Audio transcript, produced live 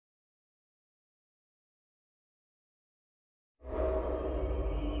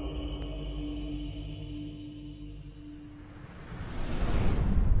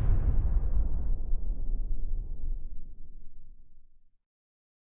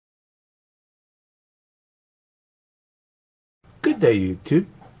day, YouTube.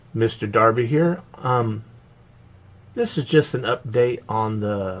 Mr. Darby here. This is just an update on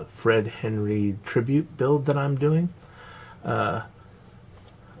the Fred Henry tribute build that I'm doing. I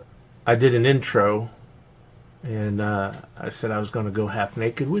did an intro, and I said I was going to go half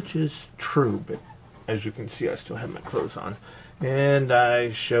naked, which is true, but as you can see, I still have my clothes on. And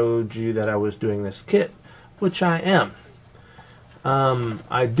I showed you that I was doing this kit, which I am.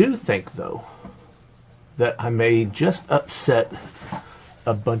 I do think, though, that I may just upset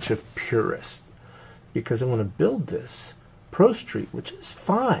a bunch of purists, because I want to build this Pro Street, which is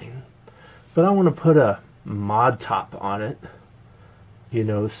fine, but I want to put a mod top on it, you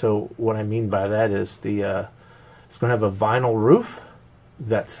know. So what I mean by that is it's going to have a vinyl roof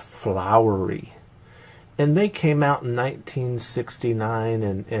that's flowery, and they came out in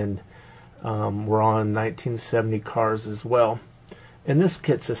 1969 and were on 1970 cars as well, and this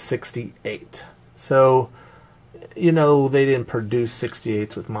kit's a 68. So, you know, they didn't produce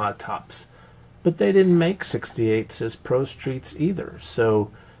 68s with mod tops, but they didn't make 68s as Pro Streets either.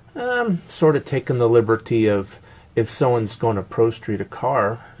 So I'm sort of taking the liberty of, if someone's going to Pro Street a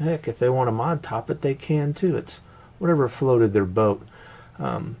car, heck, if they want to mod top it, they can too. It's whatever floated their boat.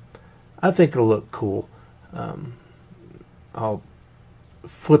 I think it'll look cool. I'll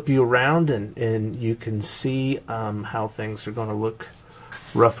flip you around and you can see how things are going to look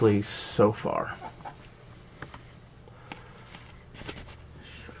roughly so far.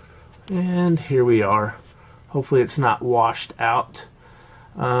 And here we are. Hopefully it's not washed out.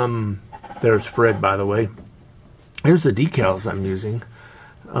 There's Fred, by the way. Here's the decals I'm using.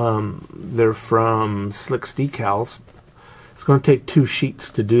 They're from Slick's Decals. It's going to take 2 sheets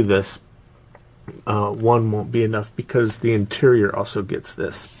to do this. One won't be enough because the interior also gets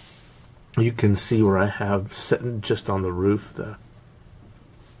this. You can see where I have sitting just on the roof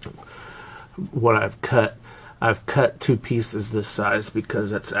what I've cut. I've cut 2 pieces this size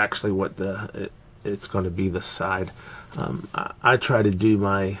because that's actually what it's going to be, the side. I try to do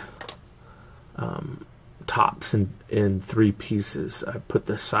my tops in 3 pieces. I put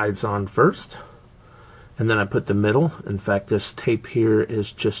the sides on first, and then I put the middle. In fact, this tape here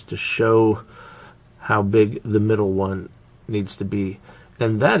is just to show how big the middle one needs to be.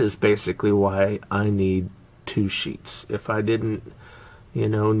 And that is basically why I need 2 sheets. If I didn't, you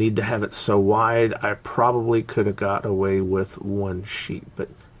know, need to have it so wide, I probably could have got away with 1 sheet, but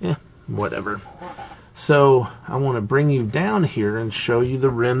yeah, whatever. So I want to bring you down here and show you the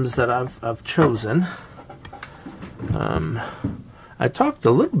rims that I've chosen. I talked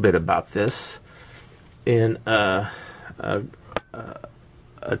a little bit about this in a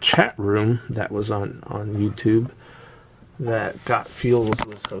chat room that was on YouTube that Got Fuels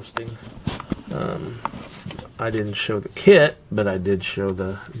was hosting. I didn't show the kit, but I did show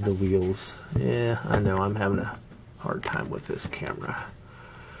the wheels. Yeah, I know I'm having a hard time with this camera.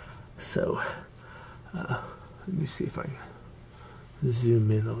 So, let me see if I can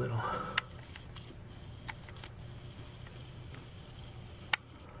zoom in a little.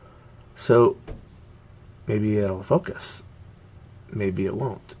 So, maybe it'll focus. Maybe it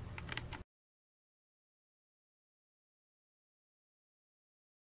won't.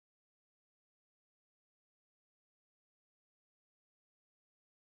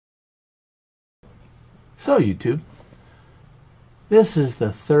 So YouTube, this is the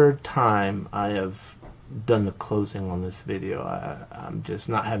 3rd time I have done the closing on this video. I'm just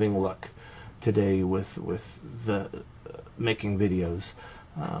not having luck today with the making videos.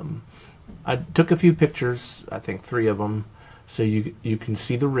 I took a few pictures, I think 3 of them, so you can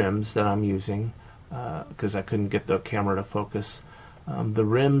see the rims that I'm using because I couldn't get the camera to focus. The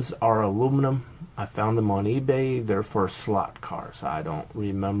rims are aluminum. I found them on eBay. They're for slot cars. I don't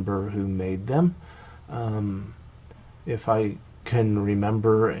remember who made them. If I can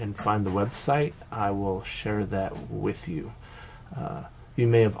remember and find the website, I will share that with you. You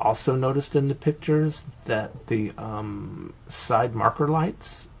may have also noticed in the pictures that the side marker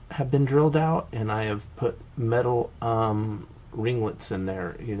lights have been drilled out, and I have put metal ringlets in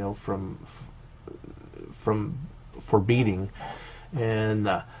there, you know, for beading. And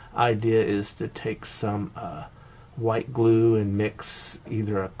the idea is to take some white glue and mix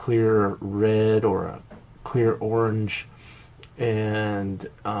either a clear red or a clear orange and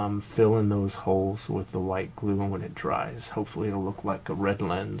fill in those holes with the white glue, and when it dries, hopefully it'll look like a red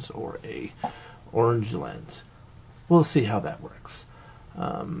lens or a orange lens. We'll see how that works.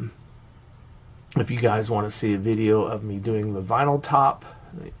 If you guys want to see a video of me doing the vinyl top,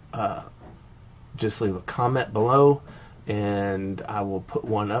 just leave a comment below and I will put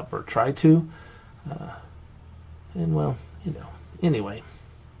one up, or try to. And well, you know, anyway,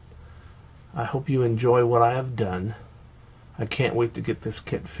 I hope you enjoy what I have done. I can't wait to get this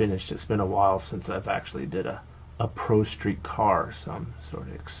kit finished. It's been a while since I've actually did a Pro Street car, so I'm sort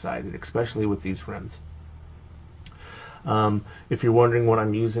of excited, especially with these rims. If you're wondering what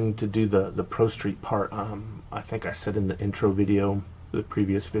I'm using to do the Pro Street part, I think I said in the intro video, the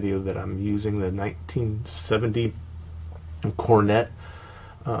previous video, that I'm using the 1970 Cornet.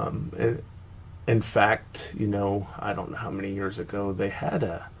 In fact, you know, I don't know how many years ago they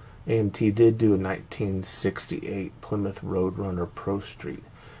had AMT did do a 1968 Plymouth Roadrunner Pro Street,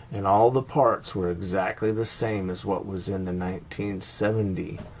 and all the parts were exactly the same as what was in the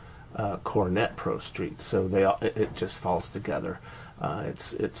 1970 Cornet Pro Street. So it just falls together.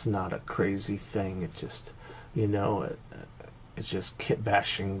 It's not a crazy thing. It just, you know, it's just kit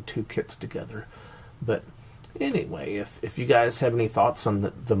bashing two kits together. But anyway, if you guys have any thoughts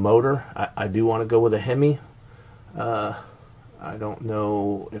on the motor, I do want to go with a Hemi. I don't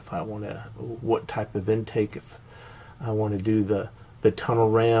know if I want to, what type of intake, if I want to do the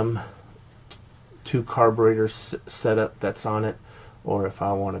tunnel ram 2 carburetor setup that's on it, or if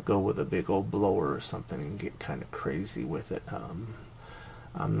I want to go with a big old blower or something and get kind of crazy with it.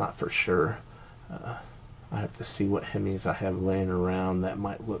 I'm not for sure. I have to see what Hemis I have laying around that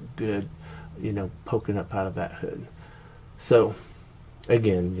might look good, you know, poking up out of that hood. So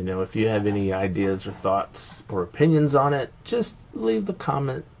again, you know, if you have any ideas or thoughts or opinions on it, just leave the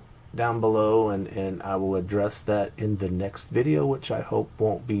comment down below, and I will address that in the next video, which I hope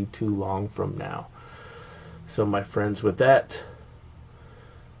won't be too long from now. So my friends, with that,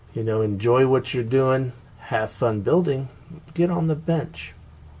 you know, enjoy what you're doing, have fun building, get on the bench,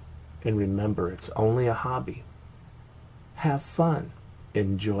 and remember, it's only a hobby. Have fun,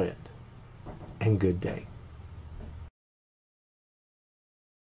 enjoy it, and good day.